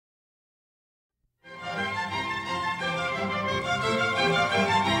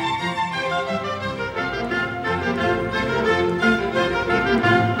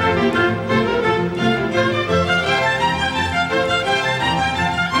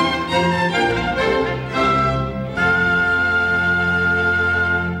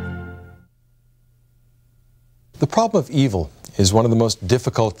problem of evil is one of the most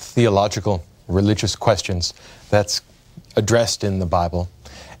difficult theological, religious questions that's addressed in the Bible.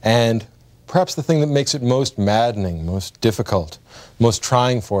 And perhaps the thing that makes it most maddening, most difficult, most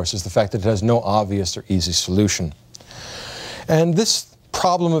trying for us is the fact that it has no obvious or easy solution. And this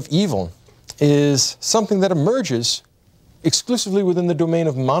problem of evil is something that emerges exclusively within the domain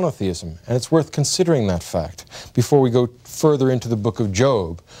of monotheism, and it's worth considering that fact before we go further into the book of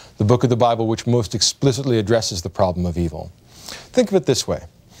Job, the book of the Bible which most explicitly addresses the problem of evil. Think of it this way.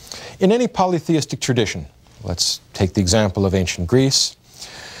 In any polytheistic tradition, let's take the example of ancient Greece,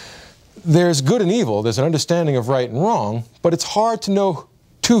 there's good and evil, there's an understanding of right and wrong, but it's hard to know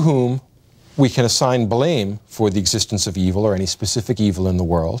to whom we can assign blame for the existence of evil or any specific evil in the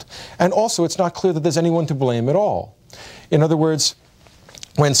world, and also it's not clear that there's anyone to blame at all. In other words,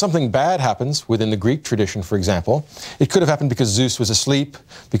 when something bad happens within the Greek tradition, for example, it could have happened because Zeus was asleep,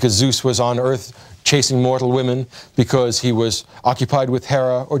 because Zeus was on earth chasing mortal women, because he was occupied with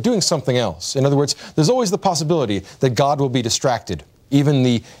Hera, or doing something else. In other words, there's always the possibility that God will be distracted, even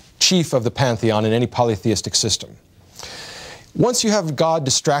the chief of the pantheon in any polytheistic system. Once you have God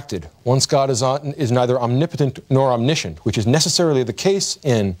distracted, once God is neither omnipotent nor omniscient, which is necessarily the case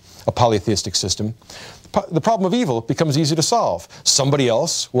in a polytheistic system, the problem of evil becomes easy to solve. Somebody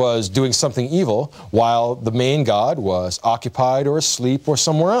else was doing something evil while the main God was occupied or asleep or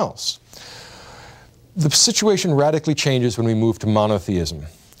somewhere else. The situation radically changes when we move to monotheism.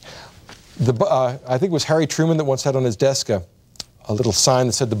 I think it was Harry Truman that once had on his desk a little sign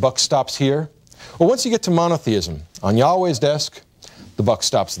that said, "The buck stops here." Well, once you get to monotheism, on Yahweh's desk, the buck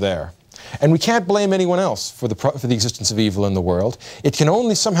stops there. And we can't blame anyone else for the existence of evil in the world. It can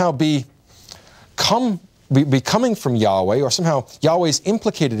only somehow be coming from Yahweh, or somehow Yahweh is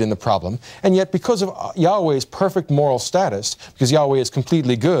implicated in the problem, and yet because of Yahweh's perfect moral status, because Yahweh is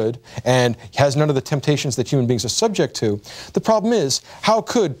completely good and has none of the temptations that human beings are subject to, the problem is, how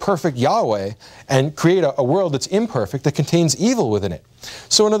could perfect Yahweh and create a world that's imperfect that contains evil within it?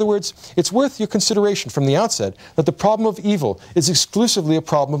 So in other words, it's worth your consideration from the outset that the problem of evil is exclusively a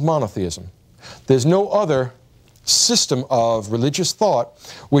problem of monotheism. There's no other system of religious thought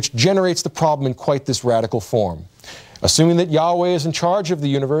which generates the problem in quite this radical form. Assuming that Yahweh is in charge of the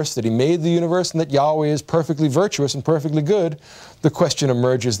universe, that He made the universe, and that Yahweh is perfectly virtuous and perfectly good, the question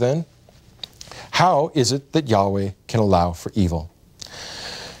emerges then, how is it that Yahweh can allow for evil?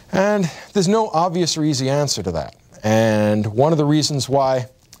 And there's no obvious or easy answer to that. And one of the reasons why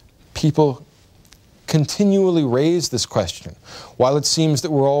people continually raise this question, why it seems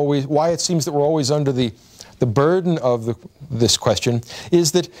that we're always under the burden of this question,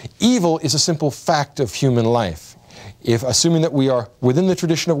 is that evil is a simple fact of human life. If, assuming that we are within the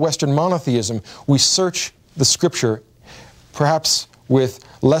tradition of Western monotheism, we search the Scripture perhaps with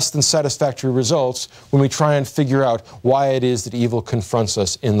less than satisfactory results when we try and figure out why it is that evil confronts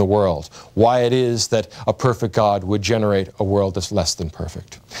us in the world, why it is that a perfect God would generate a world that's less than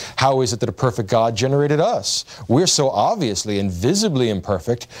perfect. How is it that a perfect God generated us? We're so obviously and visibly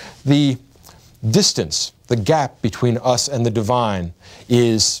imperfect. The distance, the gap between us and the divine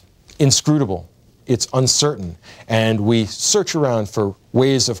is inscrutable. It's uncertain. And we search around for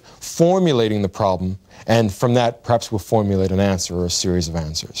ways of formulating the problem, and from that perhaps we'll formulate an answer or a series of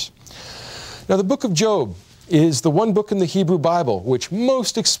answers. Now, the book of Job is the one book in the Hebrew Bible which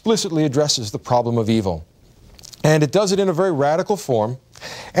most explicitly addresses the problem of evil. And it does it in a very radical form,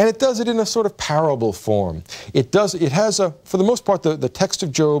 and it does it in a sort of parable form. It has for the most part, the text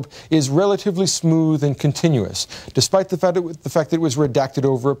of Job is relatively smooth and continuous, despite the fact that it was redacted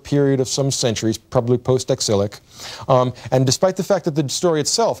over a period of some centuries, probably post-exilic, and despite the fact that the story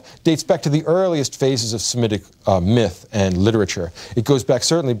itself dates back to the earliest phases of Semitic myth and literature. It goes back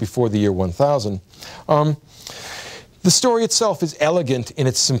certainly before the year 1000. The story itself is elegant in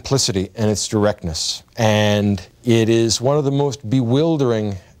its simplicity and its directness, and it is one of the most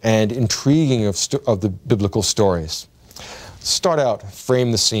bewildering and intriguing of the biblical stories. Start out,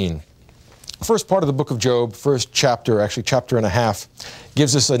 frame the scene. First part of the book of Job, first chapter, actually chapter and a half,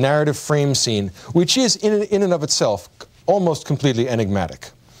 gives us a narrative frame scene, which is in and of itself almost completely enigmatic.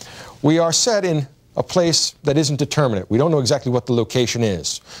 We are set in a place that isn't determinate. We don't know exactly what the location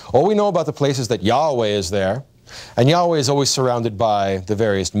is. All we know about the place is that Yahweh is there, and Yahweh is always surrounded by the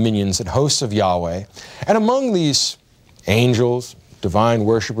various minions and hosts of Yahweh. And among these angels, divine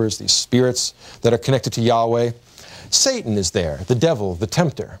worshipers, these spirits that are connected to Yahweh, Satan is there, the devil, the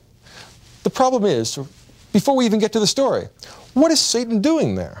tempter. The problem is, before we even get to the story, what is Satan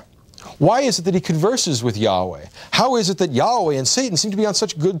doing there? Why is it that he converses with Yahweh? How is it that Yahweh and Satan seem to be on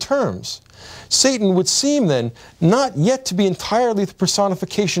such good terms? Satan would seem then not yet to be entirely the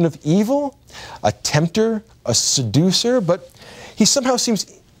personification of evil, a tempter, a seducer, but he somehow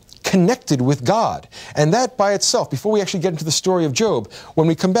seems connected with God. And that by itself, before we actually get into the story of Job, when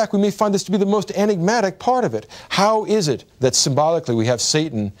we come back we may find this to be the most enigmatic part of it. How is it that symbolically we have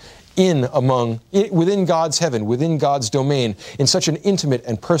Satan within God's heaven, within God's domain, in such an intimate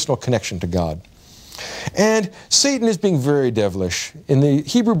and personal connection to God? And Satan is being very devilish. In the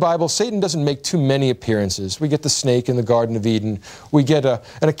Hebrew Bible, Satan doesn't make too many appearances. We get the snake in the Garden of Eden. We get an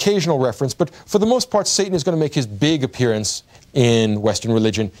occasional reference, but for the most part, Satan is going to make his big appearance in Western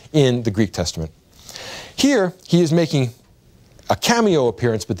religion, in the Greek Testament. Here, he is making a cameo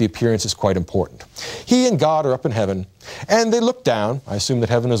appearance, but the appearance is quite important. He and God are up in heaven, and they look down. I assume that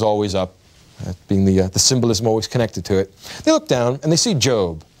heaven is always up, being the symbolism always connected to it. They look down, and they see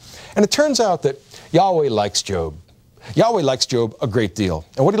Job. And it turns out that Yahweh likes Job. Yahweh likes Job a great deal.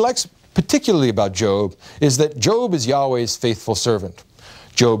 And what he likes particularly about Job is that Job is Yahweh's faithful servant.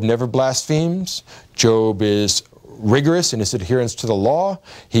 Job never blasphemes. Job is rigorous in his adherence to the law.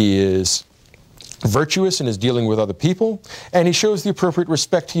 He is virtuous in his dealing with other people. And he shows the appropriate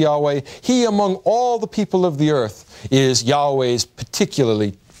respect to Yahweh. He, among all the people of the earth, is Yahweh's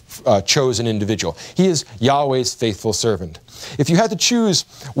particularly chosen individual. He is Yahweh's faithful servant. If you had to choose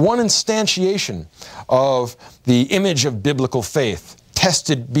one instantiation of the image of biblical faith,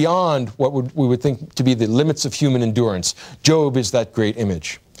 tested beyond what we would think to be the limits of human endurance, Job is that great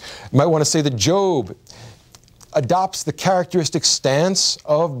image. You might want to say that Job adopts the characteristic stance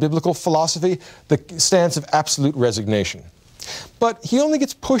of biblical philosophy, the stance of absolute resignation. But he only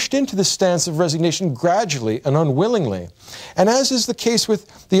gets pushed into this stance of resignation gradually and unwillingly. And as is the case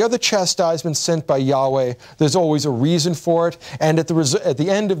with the other chastisements sent by Yahweh, there's always a reason for it. And at the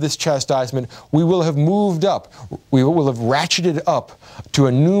end of this chastisement, we will have moved up. We will have ratcheted up to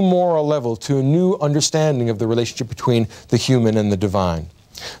a new moral level, to a new understanding of the relationship between the human and the divine.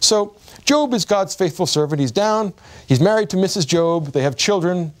 So Job is God's faithful servant. He's down. He's married to Mrs. Job. They have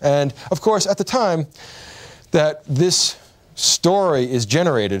children. And of course, at the time that this story is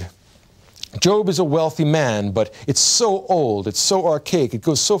generated, Job is a wealthy man, but it's so old, it's so archaic, it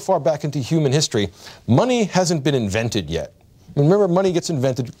goes so far back into human history. Money hasn't been invented yet. Remember, money gets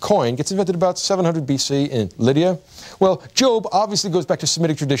invented, coin gets invented about 700 BC in Lydia. Well, Job obviously goes back to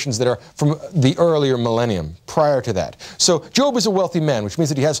Semitic traditions that are from the earlier millennium, prior to that. So Job is a wealthy man, which means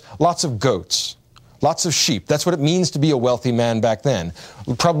that he has lots of goats, lots of sheep. That's what it means to be a wealthy man back then.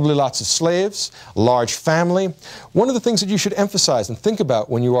 Probably lots of slaves, large family. One of the things that you should emphasize and think about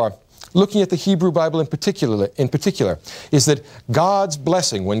when you are looking at the Hebrew Bible in particular, is that God's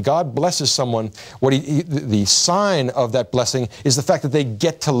blessing, when God blesses someone, the sign of that blessing is the fact that they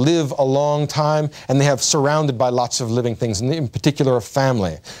get to live a long time and they have surrounded by lots of living things, and in particular a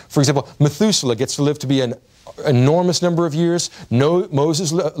family. For example, Methuselah gets to live to be an enormous number of years.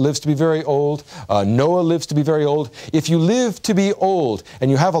 Moses lives to be very old. Noah lives to be very old. If you live to be old and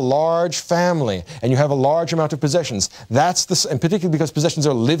you have a large family and you have a large amount of possessions, and particularly because possessions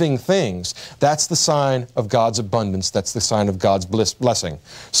are living things, that's the sign of God's abundance. That's the sign of God's blessing.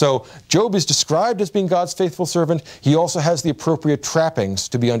 So Job is described as being God's faithful servant. He also has the appropriate trappings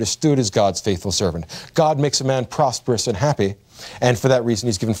to be understood as God's faithful servant. God makes a man prosperous and happy, and for that reason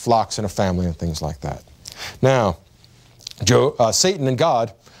he's given flocks and a family and things like that. Now, Satan and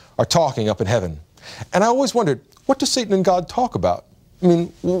God are talking up in heaven. And I always wondered, what do Satan and God talk about? I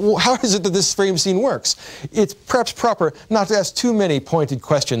mean, how is it that this frame scene works? It's perhaps proper not to ask too many pointed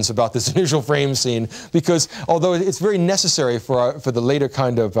questions about this initial frame scene, because although it's very necessary for the later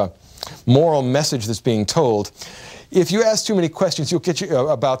kind of moral message that's being told, if you ask too many questions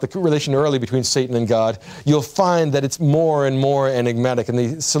about the relation early between Satan and God, you'll find that it's more and more enigmatic, and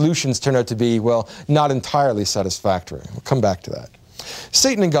the solutions turn out to be, well, not entirely satisfactory. We'll come back to that.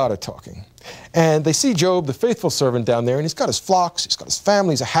 Satan and God are talking, and they see Job, the faithful servant, down there, and he's got his flocks, he's got his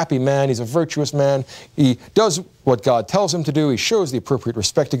family, he's a happy man, he's a virtuous man, he does what God tells him to do, he shows the appropriate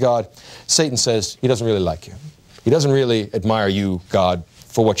respect to God. Satan says he doesn't really like you. He doesn't really admire you, God,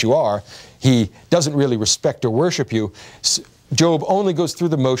 for what you are. He doesn't really respect or worship you. Job only goes through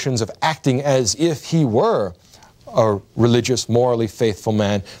the motions of acting as if he were a religious, morally faithful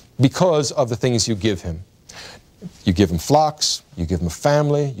man because of the things you give him. You give him flocks, you give him a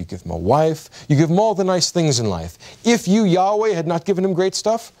family, you give him a wife, you give him all the nice things in life. If you, Yahweh, had not given him great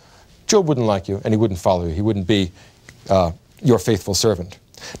stuff, Job wouldn't like you and he wouldn't follow you. He wouldn't be your faithful servant.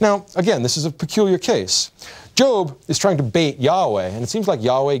 Now, again, this is a peculiar case. Job is trying to bait Yahweh, and it seems like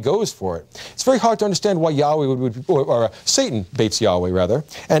Yahweh goes for it. It's very hard to understand why Yahweh or Satan baits Yahweh, rather,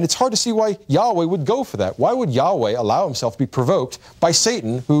 and it's hard to see why Yahweh would go for that. Why would Yahweh allow himself to be provoked by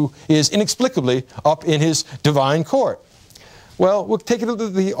Satan, who is inexplicably up in his divine court? Well, we'll take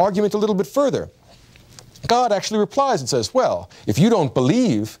the argument a little bit further. God actually replies and says, well, if you don't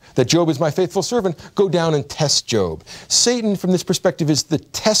believe that Job is my faithful servant, go down and test Job. Satan, from this perspective, is the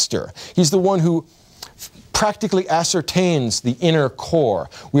tester. He's the one who practically ascertains the inner core.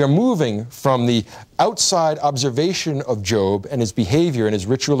 We are moving from the outside observation of Job and his behavior and his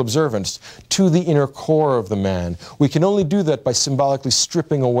ritual observance to the inner core of the man. We can only do that by symbolically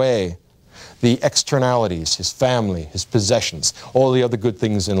stripping away the externalities, his family, his possessions, all the other good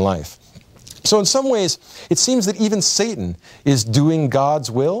things in life. So in some ways, it seems that even Satan is doing God's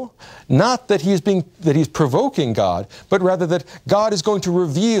will, not that he's provoking God, but rather that God is going to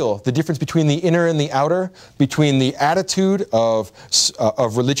reveal the difference between the inner and the outer, between the attitude of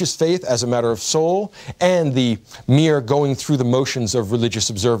religious faith as a matter of soul, and the mere going through the motions of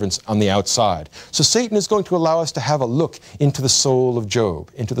religious observance on the outside. So Satan is going to allow us to have a look into the soul of Job,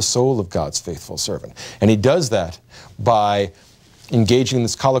 into the soul of God's faithful servant. And he does that by engaging in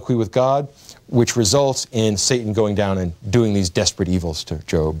this colloquy with God, which results in Satan going down and doing these desperate evils to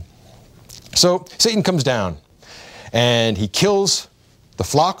Job. So Satan comes down, and he kills the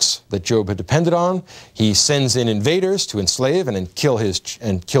flocks that Job had depended on. He sends in invaders to enslave and kill his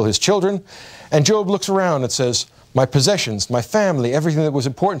children. And Job looks around and says, my possessions, my family, everything that was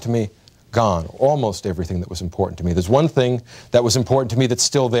important to me, gone. Almost everything that was important to me. There's one thing that was important to me that's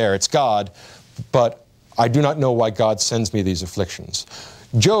still there. It's God, but I do not know why God sends me these afflictions.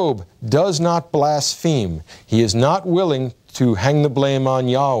 Job does not blaspheme. He is not willing to hang the blame on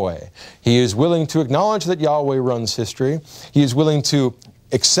Yahweh. He is willing to acknowledge that Yahweh runs history. He is willing to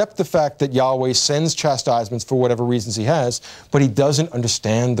accept the fact that Yahweh sends chastisements for whatever reasons he has, but he doesn't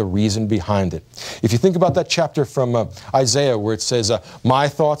understand the reason behind it. If you think about that chapter from Isaiah where it says, my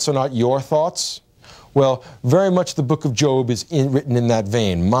thoughts are not your thoughts, well, very much the book of Job is written in that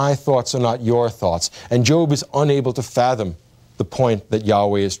vein. My thoughts are not your thoughts. And Job is unable to fathom the point that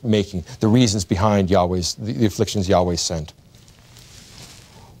Yahweh is making, the reasons behind the afflictions Yahweh sent.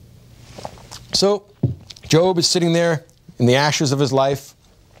 So Job is sitting there in the ashes of his life,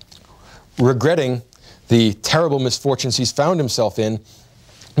 regretting the terrible misfortunes he's found himself in.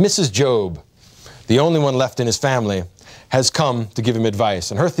 Mrs. Job, the only one left in his family, has come to give him advice.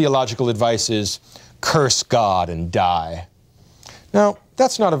 And her theological advice is, curse God and die. Now,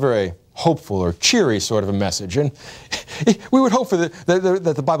 that's not a very hopeful or cheery sort of a message. And we would hope that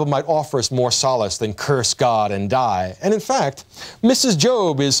the Bible might offer us more solace than curse God and die. And in fact, Mrs.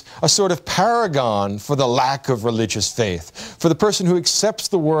 Job is a sort of paragon for the lack of religious faith. For the person who accepts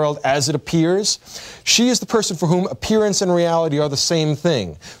the world as it appears, she is the person for whom appearance and reality are the same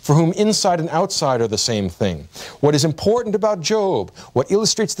thing, for whom inside and outside are the same thing. What is important about Job, what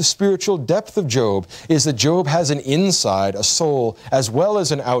illustrates the spiritual depth of Job, is that Job has an inside, a soul, as well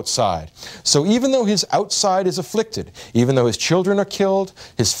as an outside. So even though his outside is afflicted, even though his children are killed,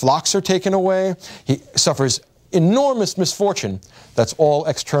 his flocks are taken away, he suffers enormous misfortune, that's all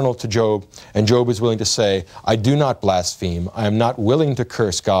external to Job, and Job is willing to say, I do not blaspheme, I am not willing to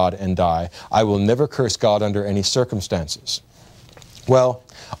curse God and die, I will never curse God under any circumstances. Well,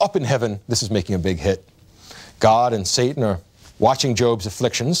 up in heaven, this is making a big hit. God and Satan are watching Job's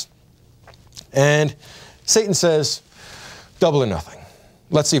afflictions, and Satan says, double or nothing.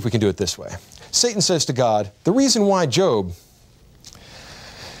 Let's see if we can do it this way. Satan says to God, the reason why Job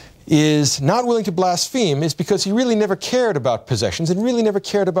is not willing to blaspheme is because he really never cared about possessions and really never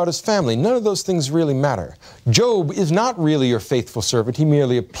cared about his family. None of those things really matter. Job is not really your faithful servant. He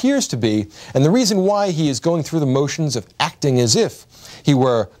merely appears to be. And the reason why he is going through the motions of acting as if he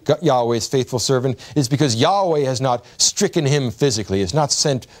were Yahweh's faithful servant is because Yahweh has not stricken him physically, has not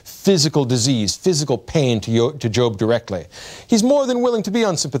sent physical disease, physical pain to Job directly. He's more than willing to be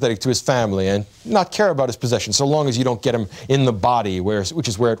unsympathetic to his family and not care about his possessions, so long as you don't get him in the body, which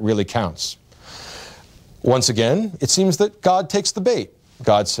is where it really counts. Once again, it seems that God takes the bait.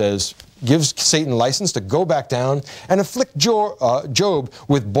 God says, gives Satan license to go back down and afflict Job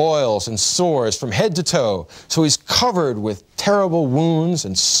with boils and sores from head to toe. So he's covered with terrible wounds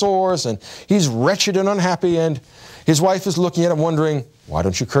and sores, and he's wretched and unhappy, and his wife is looking at him wondering, why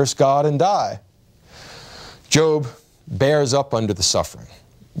don't you curse God and die? Job bears up under the suffering.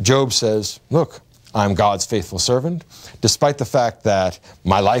 Job says, look, I'm God's faithful servant. Despite the fact that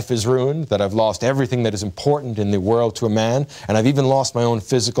my life is ruined, that I've lost everything that is important in the world to a man, and I've even lost my own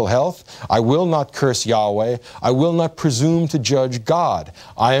physical health, I will not curse Yahweh. I will not presume to judge God.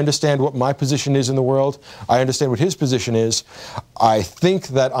 I understand what my position is in the world. I understand what his position is. I think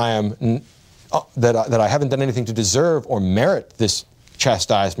that I am that I haven't done anything to deserve or merit this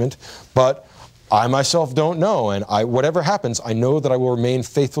chastisement, but I myself don't know, and whatever happens, I know that I will remain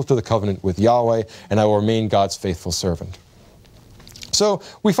faithful to the covenant with Yahweh, and I will remain God's faithful servant. So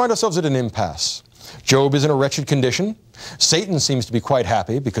we find ourselves at an impasse. Job is in a wretched condition. Satan seems to be quite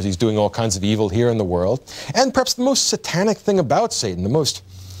happy because he's doing all kinds of evil here in the world. And perhaps the most satanic thing about Satan, the most,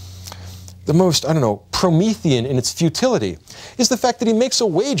 I don't know, Promethean in its futility, is the fact that he makes a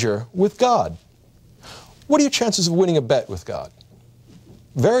wager with God. What are your chances of winning a bet with God?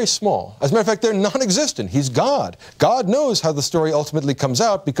 Very small. As a matter of fact, they're non-existent. He's God. God knows how the story ultimately comes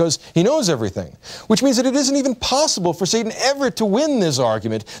out because he knows everything, which means that it isn't even possible for Satan ever to win this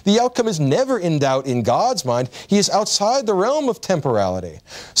argument. The outcome is never in doubt in God's mind. He is outside the realm of temporality.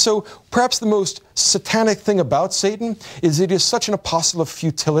 So perhaps the most satanic thing about Satan is it is such an apostle of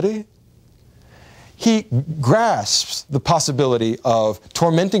futility. He grasps the possibility of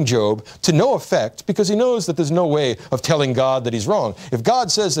tormenting Job to no effect because he knows that there's no way of telling God that he's wrong. If God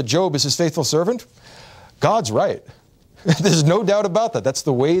says that Job is his faithful servant, God's right. There's no doubt about that. That's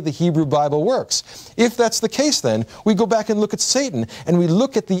the way the Hebrew Bible works. If that's the case, then, we go back and look at Satan, and we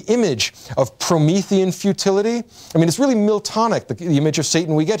look at the image of Promethean futility. I mean, it's really Miltonic, the image of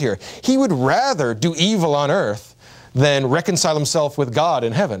Satan we get here. He would rather do evil on earth than reconcile himself with God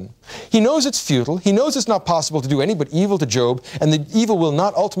in heaven. He knows it's futile. He knows it's not possible to do any but evil to Job, and the evil will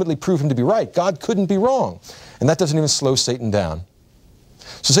not ultimately prove him to be right. God couldn't be wrong. And that doesn't even slow Satan down.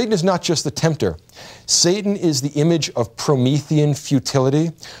 So Satan is not just the tempter. Satan is the image of Promethean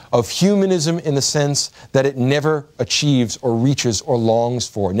futility, of humanism in the sense that it never achieves or reaches or longs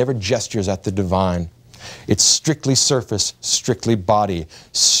for, never gestures at the divine. It's strictly surface, strictly body,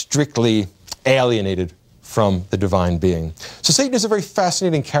 strictly alienated from the divine being. So Satan is a very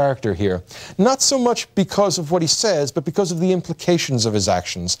fascinating character here, not so much because of what he says, but because of the implications of his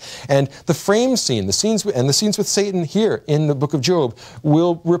actions. And the frame scene, the scenes with Satan here in the book of Job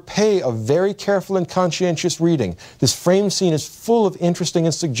will repay a very careful and conscientious reading. This frame scene is full of interesting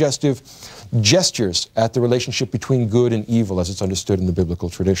and suggestive gestures at the relationship between good and evil as it's understood in the biblical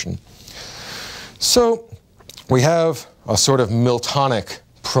tradition. So we have a sort of Miltonic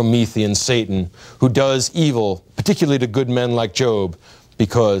Promethean Satan who does evil, particularly to good men like Job,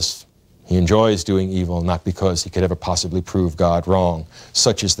 because he enjoys doing evil, not because he could ever possibly prove God wrong.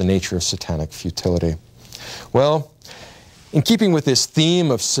 Such is the nature of satanic futility. Well, in keeping with this theme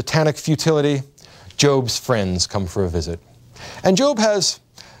of satanic futility, Job's friends come for a visit. And Job has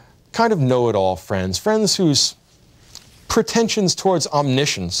kind of know-it-all friends, friends whose pretensions towards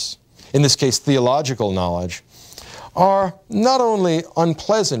omniscience, in this case theological knowledge, are not only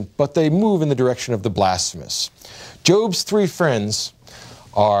unpleasant, but they move in the direction of the blasphemous. Job's three friends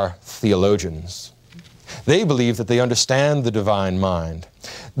are theologians. They believe that they understand the divine mind.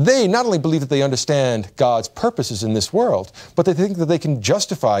 They not only believe that they understand God's purposes in this world, but they think that they can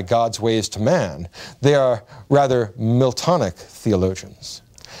justify God's ways to man. They are rather Miltonic theologians.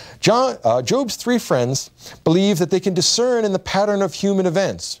 Job's three friends believe that they can discern in the pattern of human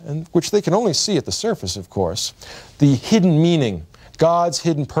events, and which they can only see at the surface, of course, the hidden meaning, God's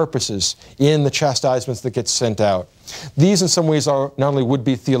hidden purposes in the chastisements that get sent out. These in some ways are not only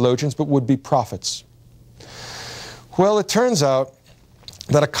would-be theologians, but would-be prophets. Well, it turns out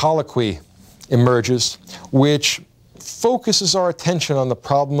that a colloquy emerges which focuses our attention on the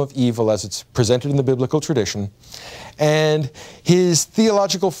problem of evil as it's presented in the biblical tradition, and his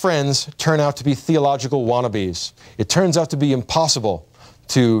theological friends turn out to be theological wannabes. It turns out to be impossible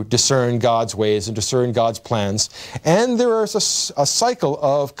to discern God's ways and discern God's plans, and there is a cycle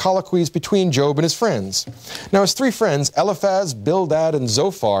of colloquies between Job and his friends. Now his three friends, Eliphaz, Bildad, and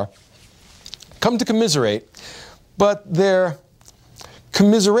Zophar, come to commiserate, but their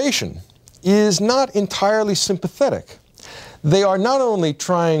commiseration is not entirely sympathetic. They are not only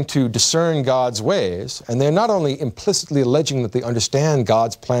trying to discern God's ways, and they're not only implicitly alleging that they understand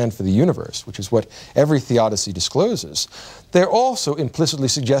God's plan for the universe, which is what every theodicy discloses, they're also implicitly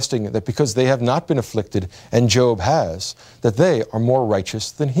suggesting that because they have not been afflicted, and Job has, that they are more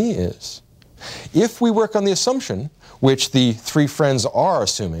righteous than he is. If we work on the assumption, which the three friends are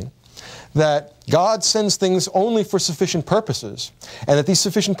assuming, that God sends things only for sufficient purposes, and that these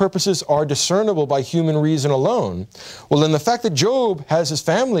sufficient purposes are discernible by human reason alone, well, then the fact that Job has his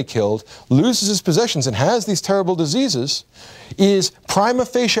family killed, loses his possessions, and has these terrible diseases is prima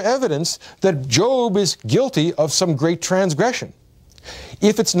facie evidence that Job is guilty of some great transgression.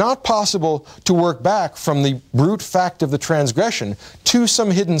 If it's not possible to work back from the brute fact of the transgression to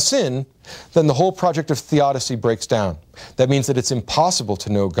some hidden sin, then the whole project of theodicy breaks down. That means that it's impossible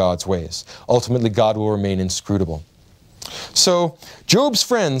to know God's ways. Ultimately, God will remain inscrutable. So, Job's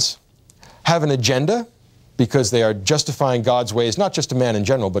friends have an agenda because they are justifying God's ways, not just to man in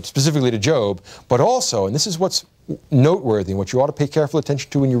general, but specifically to Job, but also, and this is what's noteworthy and what you ought to pay careful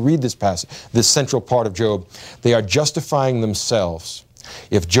attention to when you read this passage, this central part of Job, they are justifying themselves.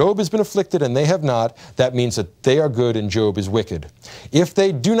 If Job has been afflicted and they have not, that means that they are good and Job is wicked. If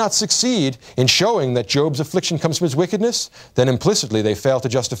they do not succeed in showing that Job's affliction comes from his wickedness, then implicitly they fail to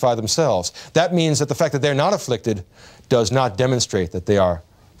justify themselves. That means that the fact that they're not afflicted does not demonstrate that they are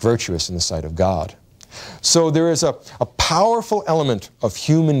virtuous in the sight of God. So there is a powerful element of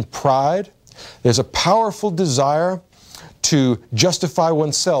human pride. There's a powerful desire to justify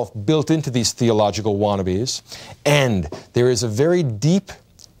oneself built into these theological wannabes, and there is a very deep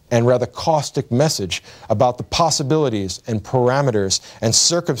and rather caustic message about the possibilities and parameters and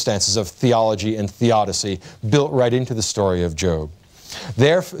circumstances of theology and theodicy built right into the story of Job.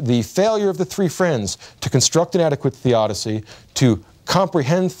 The failure of the three friends to construct an adequate theodicy, to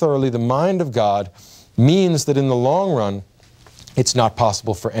comprehend thoroughly the mind of God, means that in the long run, it's not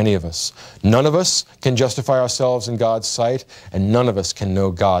possible for any of us. None of us can justify ourselves in God's sight, and none of us can know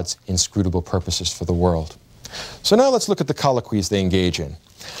God's inscrutable purposes for the world. So now let's look at the colloquies they engage in.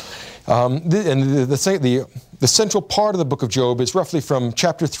 The central part of the book of Job is roughly from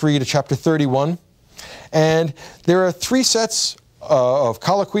chapter 3 to chapter 31. And there are three sets of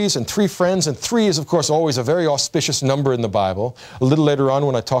colloquies and three friends, and three is, of course, always a very auspicious number in the Bible. A little later on,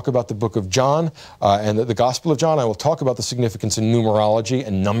 when I talk about the book of John and the Gospel of John, I will talk about the significance in numerology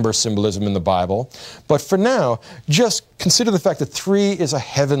and number symbolism in the Bible. But for now, just consider the fact that 3 is a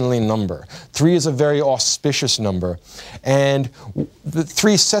heavenly number. 3 is a very auspicious number. And the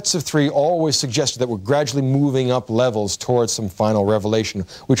three sets of 3 always suggest that we're gradually moving up levels towards some final revelation,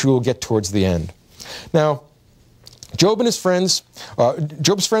 which we will get towards the end. Now, Job and his friends,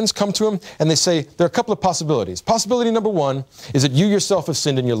 Job's friends come to him and they say there are a couple of possibilities. Possibility number 1 is that you yourself have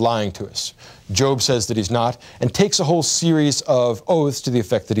sinned and you're lying to us. Job says that he's not and takes a whole series of oaths to the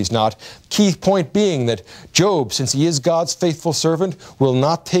effect that he's not. Key point being that Job, since he is God's faithful servant, will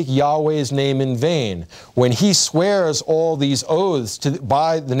not take Yahweh's name in vain. When he swears all these oaths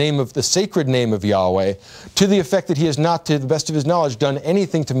by the name of the sacred name of Yahweh, to the effect that he has not, to the best of his knowledge, done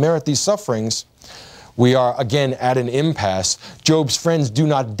anything to merit these sufferings, we are again at an impasse. Job's friends do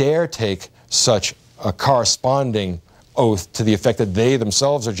not dare take such a corresponding oath to the effect that they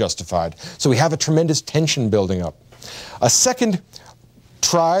themselves are justified. So we have a tremendous tension building up. A second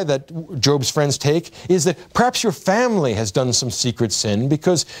try that Job's friends take is that perhaps your family has done some secret sin,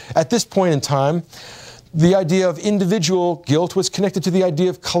 because at this point in time, the idea of individual guilt was connected to the idea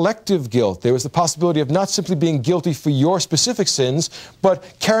of collective guilt. There was the possibility of not simply being guilty for your specific sins,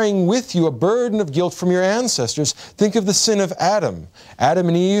 but carrying with you a burden of guilt from your ancestors. Think of the sin of Adam. Adam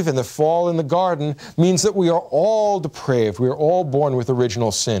and Eve and the fall in the garden means that we are all depraved. We are all born with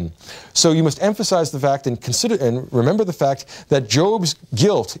original sin. So you must emphasize the fact and consider and remember the fact that Job's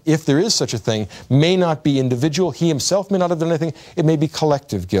guilt, if there is such a thing, may not be individual. He himself may not have done anything. It may be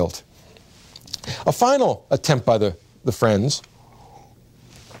collective guilt. A final attempt by the friends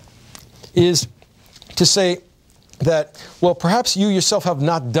is to say that, well, perhaps you yourself have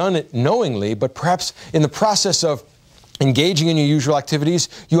not done it knowingly, but perhaps in the process of engaging in your usual activities,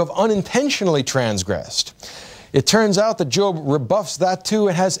 you have unintentionally transgressed. It turns out that Job rebuffs that too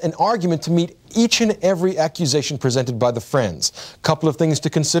and has an argument to meet each and every accusation presented by the friends. A couple of things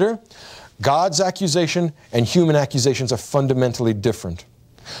to consider. God's accusation and human accusations are fundamentally different.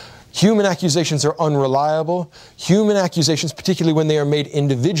 Human accusations are unreliable. Human accusations, particularly when they are made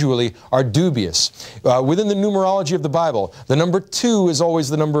individually, are dubious. Within the numerology of the Bible, the number 2 is always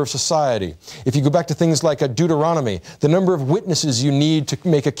the number of society. If you go back to things like Deuteronomy, the number of witnesses you need to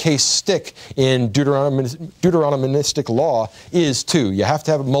make a case stick in Deuteronomistic law is 2. You have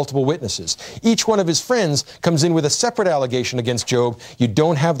to have multiple witnesses. Each one of his friends comes in with a separate allegation against Job. You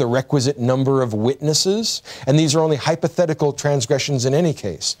don't have the requisite number of witnesses, and these are only hypothetical transgressions in any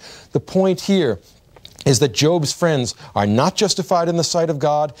case. The point here is that Job's friends are not justified in the sight of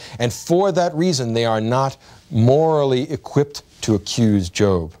God, and for that reason they are not morally equipped to accuse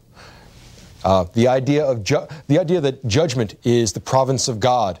Job. The idea that judgment is the province of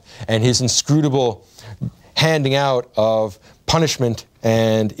God, and his inscrutable handing out of punishment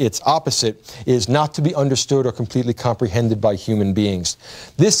and its opposite is not to be understood or completely comprehended by human beings.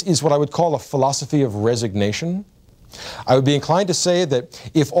 This is what I would call a philosophy of resignation. I would be inclined to say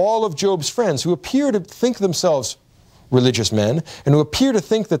that if all of Job's friends, who appear to think themselves religious men, and who appear to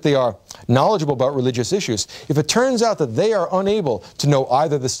think that they are knowledgeable about religious issues, if it turns out that they are unable to know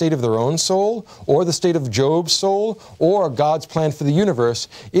either the state of their own soul, or the state of Job's soul, or God's plan for the universe,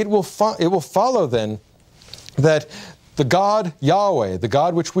 it will follow then that the God Yahweh, the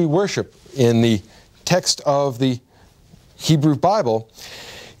God which we worship in the text of the Hebrew Bible,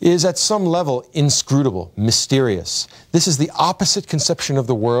 is at some level inscrutable, mysterious. This is the opposite conception of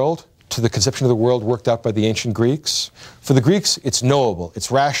the world to the conception of the world worked out by the ancient Greeks. For the Greeks, it's knowable, it's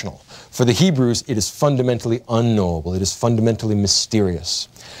rational. For the Hebrews, it is fundamentally unknowable, it is fundamentally mysterious.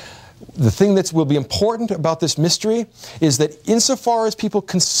 The thing that will be important about this mystery is that insofar as people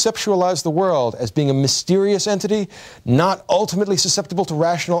conceptualize the world as being a mysterious entity, not ultimately susceptible to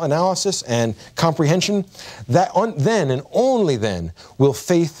rational analysis and comprehension, then and only then will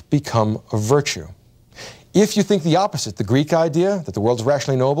faith become a virtue. If you think the opposite, the Greek idea that the world is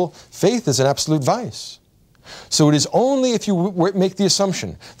rationally knowable, faith is an absolute vice. So it is only if you make the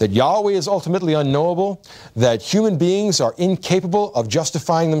assumption that Yahweh is ultimately unknowable, that human beings are incapable of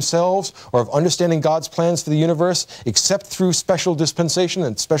justifying themselves or of understanding God's plans for the universe except through special dispensation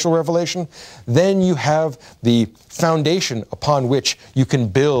and special revelation, then you have the foundation upon which you can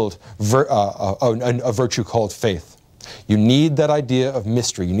build a virtue called faith. You need that idea of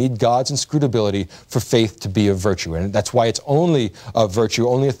mystery. You need God's inscrutability for faith to be a virtue. And that's why it's only a virtue,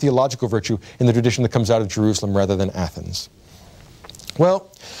 only a theological virtue in the tradition that comes out of Jerusalem rather than Athens.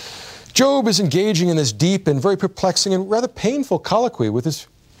 Well, Job is engaging in this deep and very perplexing and rather painful colloquy with his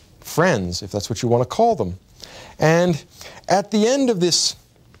friends, if that's what you want to call them. And at the end of this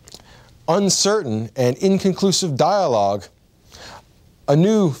uncertain and inconclusive dialogue, a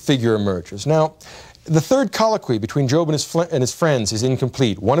new figure emerges. Now, the third colloquy between Job and his friends is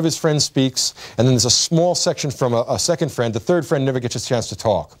incomplete. One of his friends speaks, and then there's a small section from a second friend. The third friend never gets a chance to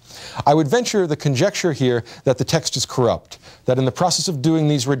talk. I would venture the conjecture here that the text is corrupt, that in the process of doing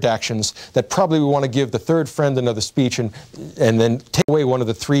these redactions, that probably we want to give the third friend another speech and then take away one of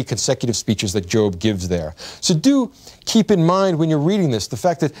the three consecutive speeches that Job gives there. So do keep in mind when you're reading this the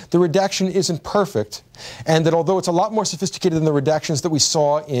fact that the redaction isn't perfect, and that although it's a lot more sophisticated than the redactions that we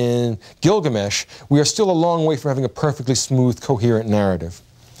saw in Gilgamesh, we are still a long way from having a perfectly smooth, coherent narrative.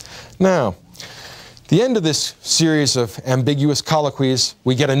 Now, at the end of this series of ambiguous colloquies,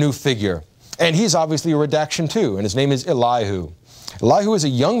 we get a new figure. And he's obviously a redaction too, and his name is Elihu. Elihu is a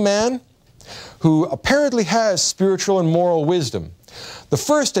young man who apparently has spiritual and moral wisdom. The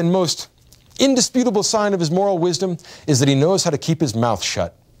first and most indisputable sign of his moral wisdom is that he knows how to keep his mouth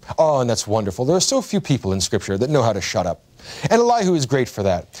shut. Oh, and that's wonderful. There are so few people in Scripture that know how to shut up. And Elihu is great for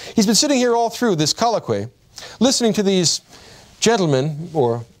that. He's been sitting here all through this colloquy, listening to these gentlemen,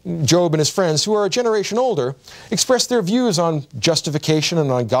 or Job and his friends, who are a generation older, express their views on justification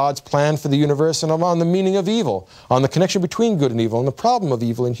and on God's plan for the universe and on the meaning of evil, on the connection between good and evil and the problem of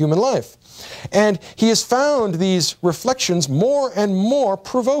evil in human life. And he has found these reflections more and more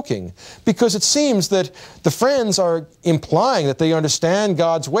provoking, because it seems that the friends are implying that they understand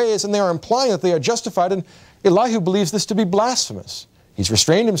God's ways, and they are implying that they are justified, and Elihu believes this to be blasphemous. He's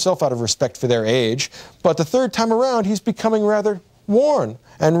restrained himself out of respect for their age, but the third time around he's becoming rather worn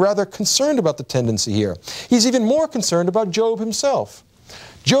and rather concerned about the tendency here. He's even more concerned about Job himself.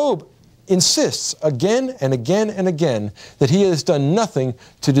 Job insists again and again and again that he has done nothing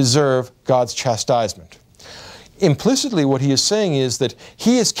to deserve God's chastisement. Implicitly, what he is saying is that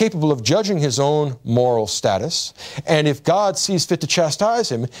he is capable of judging his own moral status, and if God sees fit to chastise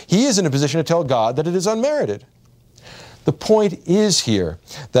him, he is in a position to tell God that it is unmerited. The point is here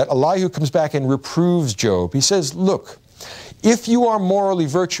that Elihu comes back and reproves Job. He says, look, if you are morally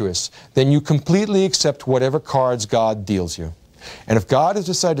virtuous, then you completely accept whatever cards God deals you. And if God has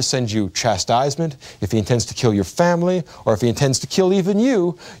decided to send you chastisement, if he intends to kill your family, or if he intends to kill even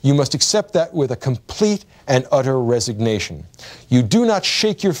you, you must accept that with a complete and utter resignation. You do not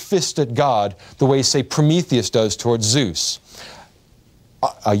shake your fist at God the way, say, Prometheus does towards Zeus.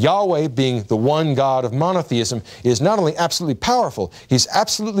 Yahweh, being the one God of monotheism, is not only absolutely powerful, he's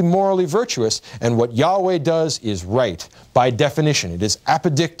absolutely morally virtuous, and what Yahweh does is right. By definition, it is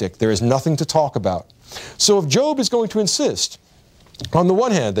apodictic. There is nothing to talk about. So if Job is going to insist On the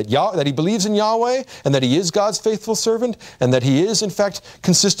one hand, that he believes in Yahweh and that he is God's faithful servant and that he is, in fact,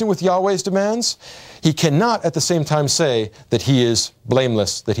 consistent with Yahweh's demands, he cannot at the same time say that he is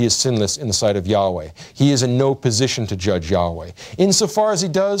blameless, that he is sinless in the sight of Yahweh. He is in no position to judge Yahweh. Insofar as he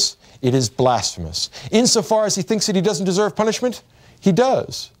does, it is blasphemous. Insofar as he thinks that he doesn't deserve punishment, he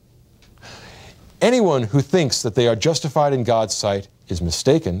does. Anyone who thinks that they are justified in God's sight is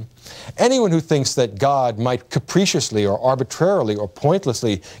mistaken. Anyone who thinks that God might capriciously or arbitrarily or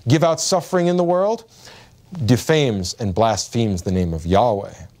pointlessly give out suffering in the world defames and blasphemes the name of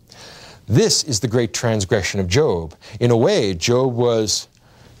Yahweh. This is the great transgression of Job. In a way, Job was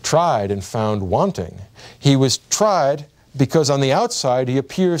tried and found wanting. He was tried because on the outside he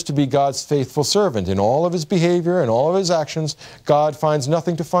appears to be God's faithful servant. In all of his behavior and all of his actions, God finds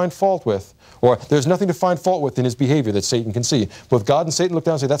nothing to find fault with. Or there's nothing to find fault with in his behavior that Satan can see. Both God and Satan look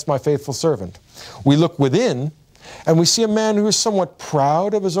down and say, that's my faithful servant. We look within and we see a man who is somewhat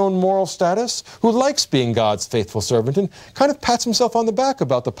proud of his own moral status, who likes being God's faithful servant and kind of pats himself on the back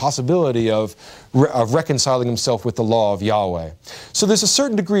about the possibility of reconciling himself with the law of Yahweh. So there's a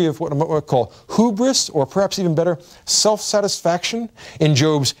certain degree of what I might call hubris, or perhaps even better, self-satisfaction in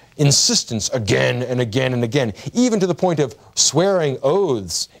Job's insistence again and again and again, even to the point of swearing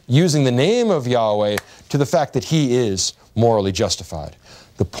oaths using the name of Yahweh to the fact that he is morally justified.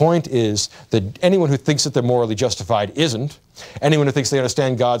 The point is that anyone who thinks that they're morally justified isn't. Anyone who thinks they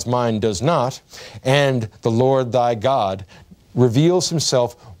understand God's mind does not. And the Lord thy God reveals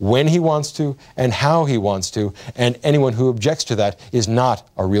himself when he wants to and how he wants to. And anyone who objects to that is not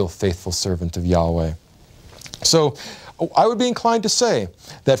a real faithful servant of Yahweh. So I would be inclined to say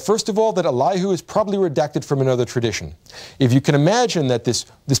that, first of all, that Elihu is probably redacted from another tradition. If you can imagine that this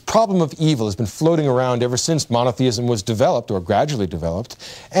problem of evil has been floating around ever since monotheism was developed, or gradually developed,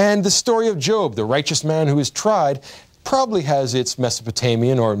 and the story of Job, the righteous man who is tried, probably has its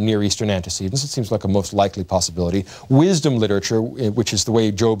Mesopotamian or Near Eastern antecedents. It seems like a most likely possibility. Wisdom literature, which is the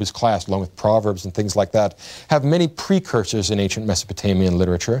way Job is classed, along with Proverbs and things like that, have many precursors in ancient Mesopotamian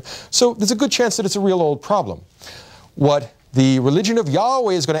literature. So there's a good chance that it's a real old problem. What the religion of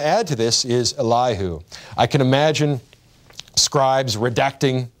Yahweh is going to add to this is Elihu. I can imagine scribes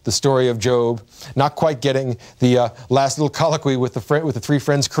redacting the story of Job, not quite getting the last little colloquy with the three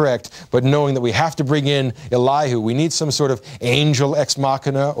friends correct, but knowing that we have to bring in Elihu. We need some sort of angel ex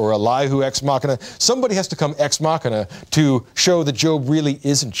machina or Elihu ex machina. Somebody has to come ex machina to show that Job really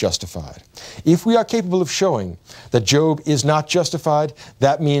isn't justified. If we are capable of showing that Job is not justified,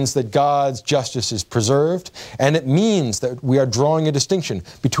 that means that God's justice is preserved, and it means that we are drawing a distinction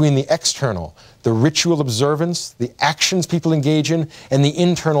between the external, the ritual observance, the actions people engage in, and the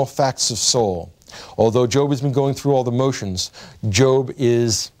internal facts of soul. Although Job has been going through all the motions, Job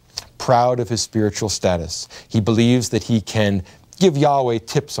is proud of his spiritual status. He believes that he can give Yahweh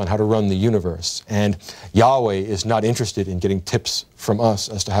tips on how to run the universe, and Yahweh is not interested in getting tips from us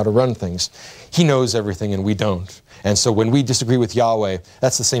as to how to run things. He knows everything and we don't. And so when we disagree with Yahweh,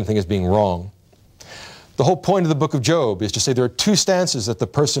 that's the same thing as being wrong. The whole point of the book of Job is to say there are two stances that the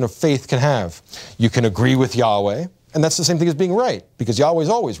person of faith can have. You can agree with Yahweh, and that's the same thing as being right, because Yahweh is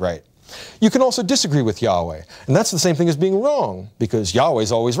always right. You can also disagree with Yahweh, and that's the same thing as being wrong, because Yahweh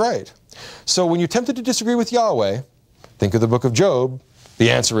is always right. So when you're tempted to disagree with Yahweh, think of the book of Job. The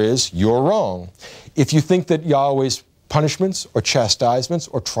answer is, you're wrong. If you think that Yahweh's punishments or chastisements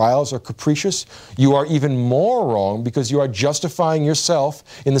or trials are capricious, you are even more wrong, because you are justifying yourself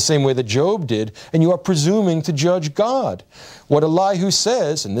in the same way that Job did, and you are presuming to judge God. What Elihu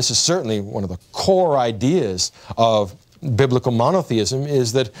says, and this is certainly one of the core ideas of biblical monotheism,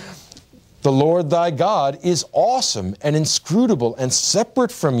 is that the Lord thy God is awesome and inscrutable and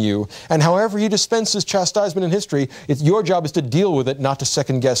separate from you, and however he dispenses chastisement in history, your job is to deal with it, not to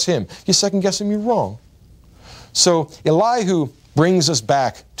second guess him. If you second guess him, you're wrong. So Elihu brings us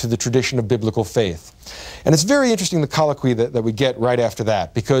back to the tradition of biblical faith. And it's very interesting, the colloquy that we get right after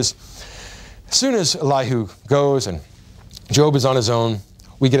that, because as soon as Elihu goes and Job is on his own,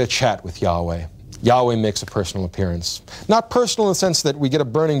 we get a chat with Yahweh. Yahweh makes a personal appearance. Not personal in the sense that we get a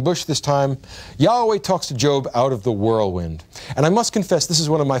burning bush this time. Yahweh talks to Job out of the whirlwind. And I must confess, this is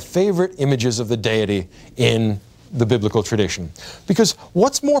one of my favorite images of the deity in the biblical tradition. Because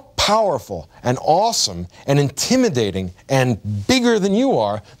what's more powerful and awesome and intimidating and bigger than you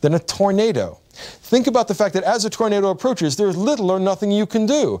are than a tornado? Think about the fact that as a tornado approaches, there's little or nothing you can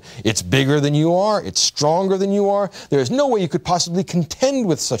do. It's bigger than you are. It's stronger than you are. There's no way you could possibly contend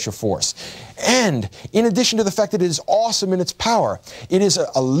with such a force. And in addition to the fact that it is awesome in its power, it is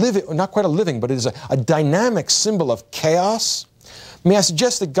a living, not quite a living, but it is a dynamic symbol of chaos. May I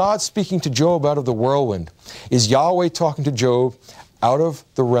suggest that God speaking to Job out of the whirlwind is Yahweh talking to Job out of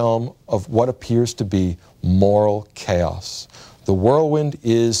the realm of what appears to be moral chaos. The whirlwind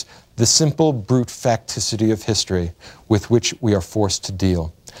is the simple brute facticity of history with which we are forced to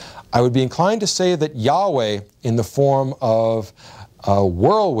deal. I would be inclined to say that Yahweh, in the form of a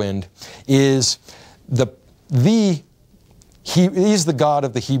whirlwind, is He's the God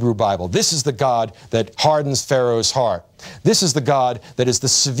of the Hebrew Bible. This is the God that hardens Pharaoh's heart. This is the God that is the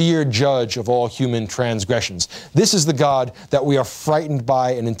severe judge of all human transgressions. This is the God that we are frightened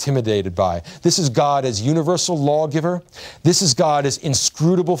by and intimidated by. This is God as universal lawgiver. This is God as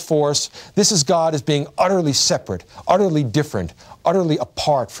inscrutable force. This is God as being utterly separate, utterly different, utterly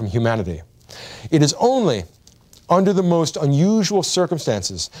apart from humanity. It is only under the most unusual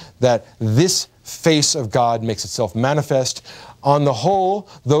circumstances that this face of God makes itself manifest. On the whole,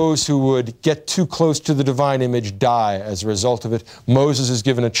 those who would get too close to the divine image die as a result of it. Moses is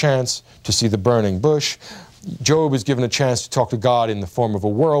given a chance to see the burning bush. Job is given a chance to talk to God in the form of a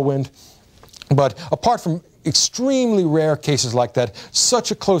whirlwind. But apart from extremely rare cases like that,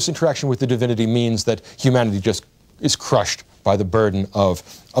 such a close interaction with the divinity means that humanity just is crushed by the burden of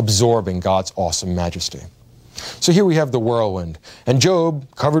absorbing God's awesome majesty. So here we have the whirlwind. And Job,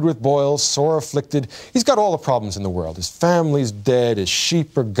 covered with boils, sore afflicted, he's got all the problems in the world. His family's dead, his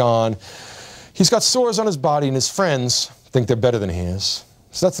sheep are gone. He's got sores on his body, and his friends think they're better than he is.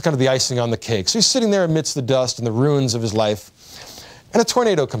 So that's kind of the icing on the cake. So he's sitting there amidst the dust and the ruins of his life, and a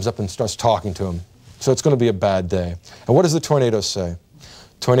tornado comes up and starts talking to him. So it's going to be a bad day. And what does the tornado say?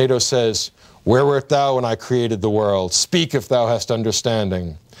 Tornado says, "Where wert thou when I created the world? Speak if thou hast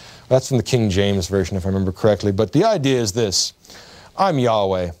understanding." That's from the King James Version, if I remember correctly. But the idea is this: I'm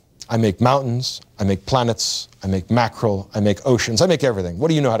Yahweh. I make mountains, I make planets, I make mackerel, I make oceans, I make everything. What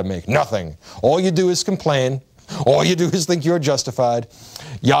do you know how to make? Nothing. All you do is complain. All you do is think you're justified.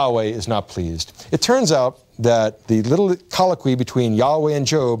 Yahweh is not pleased. It turns out that the little colloquy between Yahweh and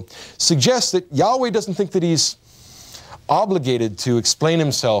Job suggests that Yahweh doesn't think that he's obligated to explain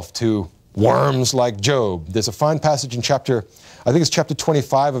himself to worms like Job. There's a fine passage in I think it's chapter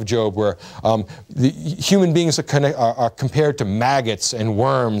 25 of Job, where the human beings are compared to maggots and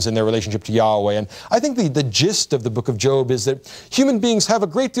worms in their relationship to Yahweh. And I think the gist of the book of Job is that human beings have a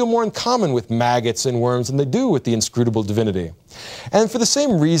great deal more in common with maggots and worms than they do with the inscrutable divinity. And for the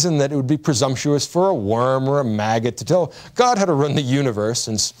same reason that it would be presumptuous for a worm or a maggot to tell God how to run the universe,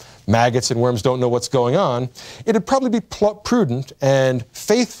 since maggots and worms don't know what's going on, it would probably be prudent and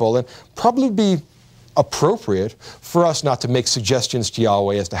faithful and probably be appropriate for us not to make suggestions to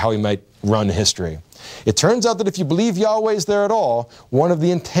Yahweh as to how he might run history. It turns out that if you believe Yahweh is there at all, one of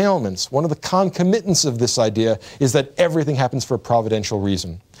the entailments, one of the concomitants of this idea is that everything happens for a providential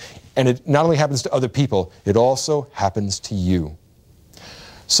reason. And it not only happens to other people, it also happens to you.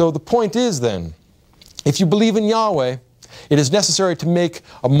 So the point is then, if you believe in Yahweh, it is necessary to make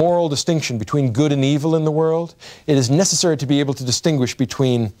a moral distinction between good and evil in the world. It is necessary to be able to distinguish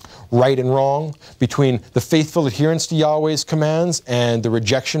between right and wrong, between the faithful adherence to Yahweh's commands and the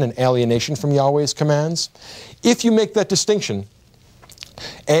rejection and alienation from Yahweh's commands. If you make that distinction,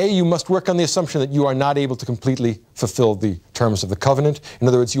 A, you must work on the assumption that you are not able to completely fulfill the terms of the covenant. In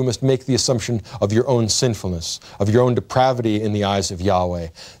other words, you must make the assumption of your own sinfulness, of your own depravity in the eyes of Yahweh.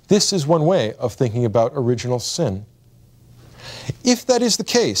 This is one way of thinking about original sin. If that is the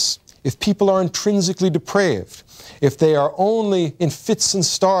case, if people are intrinsically depraved, if they are only in fits and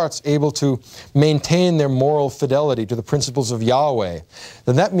starts able to maintain their moral fidelity to the principles of Yahweh,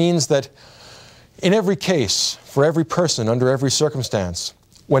 then that means that in every case, for every person, under every circumstance,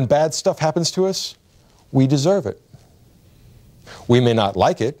 when bad stuff happens to us, we deserve it. We may not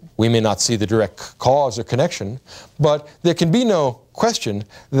like it, we may not see the direct cause or connection, but there can be no question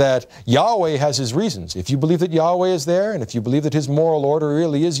that Yahweh has his reasons. If you believe that Yahweh is there, and if you believe that his moral order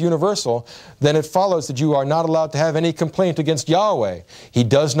really is universal, then it follows that you are not allowed to have any complaint against Yahweh. He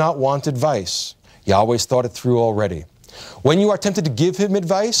does not want advice. Yahweh's thought it through already. When you are tempted to give him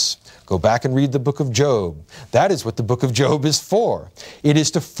advice, go back and read the book of Job. That is what the book of Job is for. It is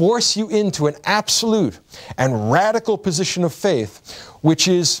to force you into an absolute and radical position of faith, which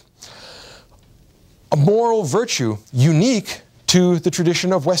is a moral virtue unique to the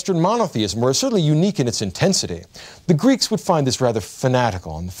tradition of Western monotheism, or certainly unique in its intensity. The Greeks would find this rather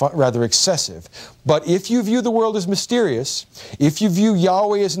fanatical and rather excessive. But if you view the world as mysterious, if you view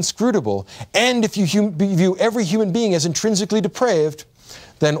Yahweh as inscrutable, and if you view every human being as intrinsically depraved,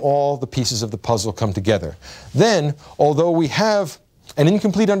 then all the pieces of the puzzle come together. Then, although we have an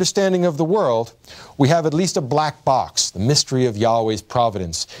incomplete understanding of the world, we have at least a black box, the mystery of Yahweh's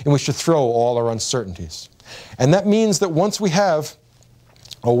providence, in which to throw all our uncertainties. And that means that once we have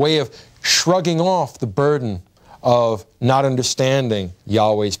a way of shrugging off the burden of not understanding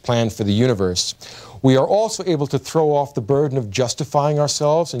Yahweh's plan for the universe, we are also able to throw off the burden of justifying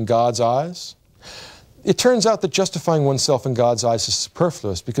ourselves in God's eyes. It turns out that justifying oneself in God's eyes is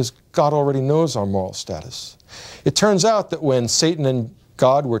superfluous because God already knows our moral status. It turns out that when Satan and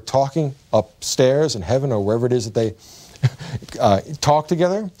God were talking upstairs in heaven or wherever it is that they talk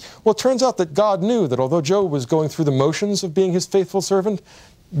together, well, it turns out that God knew that although Job was going through the motions of being his faithful servant,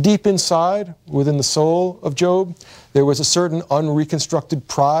 deep inside, within the soul of Job, there was a certain unreconstructed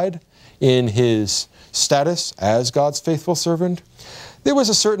pride in his status as God's faithful servant. There was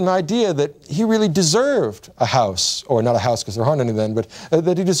a certain idea that he really deserved a house, or not a house because there aren't any then, but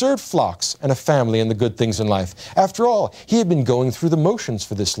that he deserved flocks and a family and the good things in life. After all, he had been going through the motions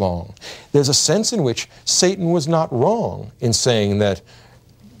for this long. There's a sense in which Satan was not wrong in saying that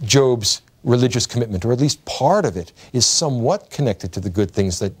Job's religious commitment, or at least part of it, is somewhat connected to the good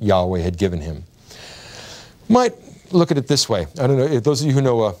things that Yahweh had given him. Might look at it this way. I don't know, if those of you who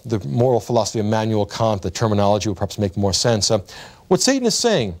know the moral philosophy of Immanuel Kant, the terminology will perhaps make more sense. What Satan is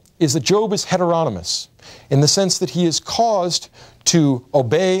saying is that Job is heteronymous in the sense that he is caused to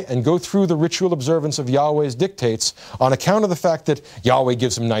obey and go through the ritual observance of Yahweh's dictates on account of the fact that Yahweh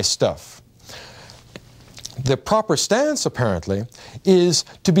gives him nice stuff. The proper stance, apparently, is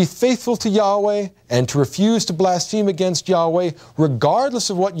to be faithful to Yahweh and to refuse to blaspheme against Yahweh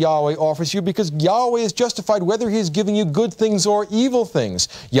regardless of what Yahweh offers you, because Yahweh is justified whether he is giving you good things or evil things.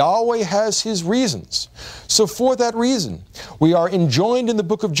 Yahweh has his reasons. So for that reason, we are enjoined in the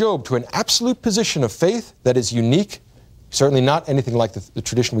book of Job to an absolute position of faith that is unique, certainly not anything like the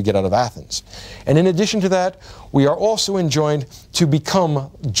tradition we get out of Athens. And in addition to that, we are also enjoined to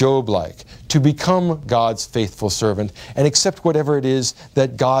become Job-like, to become God's faithful servant, and accept whatever it is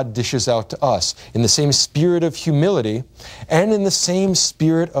that God dishes out to us in the same spirit of humility and in the same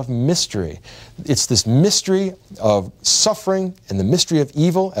spirit of mystery. It's this mystery of suffering and the mystery of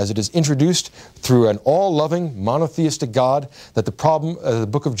evil as it is introduced through an all-loving, monotheistic God that the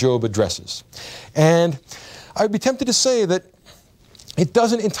book of Job addresses. And I would be tempted to say that it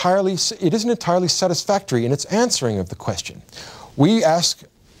isn't entirely satisfactory in its answering of the question. We ask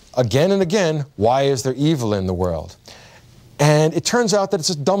again and again, why is there evil in the world? And it turns out that it's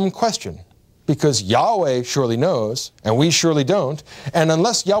a dumb question, because Yahweh surely knows, and we surely don't, and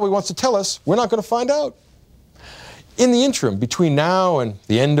unless Yahweh wants to tell us, we're not going to find out. In the interim, between now and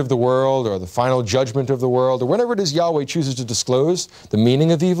the end of the world, or the final judgment of the world, or whenever it is Yahweh chooses to disclose the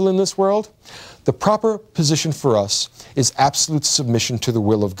meaning of evil in this world, the proper position for us is absolute submission to the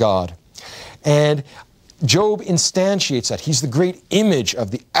will of God. And Job instantiates that. He's the great image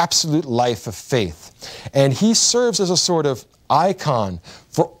of the absolute life of faith. And he serves as a sort of icon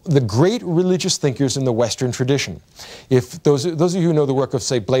for the great religious thinkers in the Western tradition. If those of you who know the work of,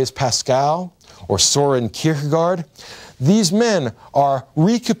 say, Blaise Pascal or Soren Kierkegaard, these men are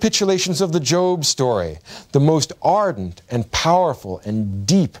recapitulations of the Job story. The most ardent and powerful and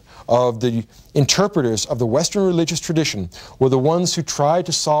deep of the interpreters of the Western religious tradition were the ones who tried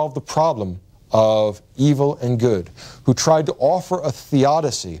to solve the problem of evil and good, who tried to offer a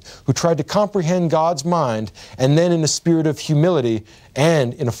theodicy, who tried to comprehend God's mind, and then in a spirit of humility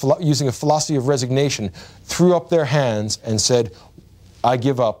and using a philosophy of resignation, threw up their hands and said, I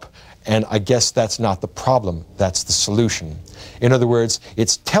give up, and I guess that's not the problem, that's the solution. In other words,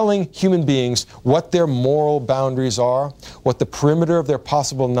 it's telling human beings what their moral boundaries are, what the perimeter of their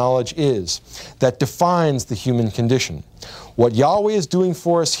possible knowledge is, that defines the human condition. What Yahweh is doing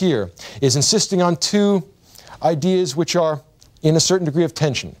for us here is insisting on two ideas which are in a certain degree of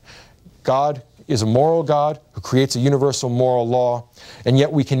tension. God is a moral God who creates a universal moral law, and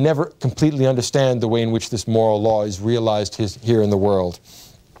yet we can never completely understand the way in which this moral law is realized here in the world.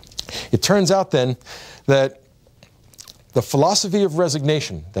 It turns out then that the philosophy of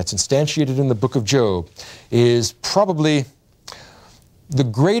resignation that's instantiated in the book of Job is probably the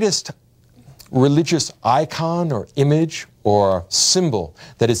greatest religious icon or image or symbol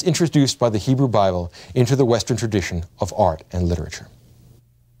that is introduced by the Hebrew Bible into the Western tradition of art and literature.